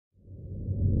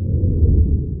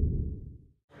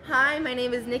Hi, my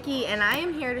name is Nikki and I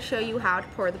am here to show you how to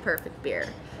pour the perfect beer.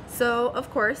 So, of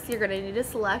course, you're going to need to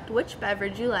select which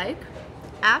beverage you like.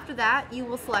 After that, you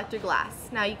will select your glass.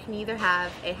 Now you can either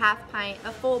have a half pint,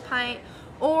 a full pint,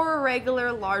 or a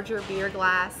regular larger beer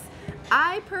glass.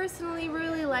 I personally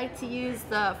really like to use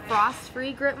the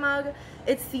frost-free grip mug.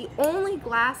 It's the only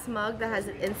glass mug that has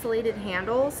an insulated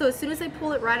handle, so as soon as I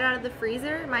pull it right out of the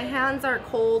freezer, my hands aren't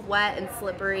cold, wet, and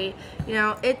slippery. You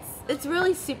know, it's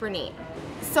really super neat.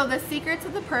 So the secret to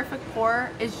the perfect pour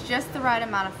is just the right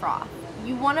amount of froth.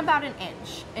 You want about an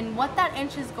inch, and what that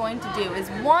inch is going to do is,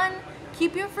 one,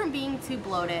 keep you from being too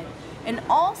bloated, and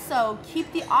also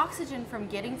keep the oxygen from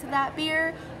getting to that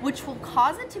beer, which will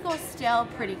cause it to go stale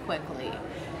pretty quickly.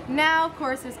 Now, of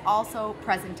course, there's also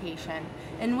presentation,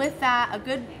 and with that, a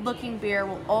good looking beer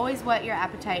will always whet your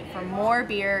appetite for more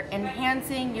beer,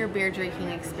 enhancing your beer drinking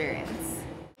experience.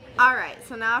 Alright,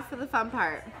 so now for the fun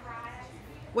part.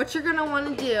 What you're gonna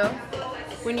want to do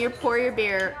when you pour your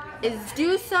beer is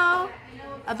do so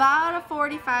about a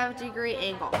 45-degree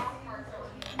angle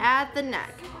at the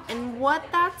neck. And what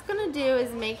that's gonna do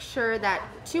is make sure that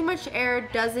too much air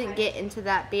doesn't get into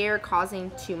that beer,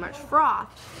 causing too much froth.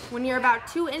 When you're about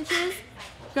 2 inches,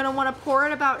 you're gonna wanna pour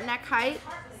it about neck height,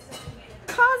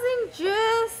 causing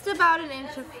just about an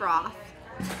inch of froth.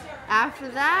 After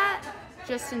that,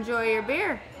 just enjoy your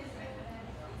beer.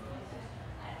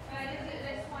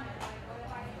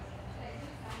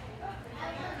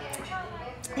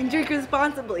 And drink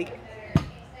responsibly.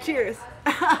 Cheers.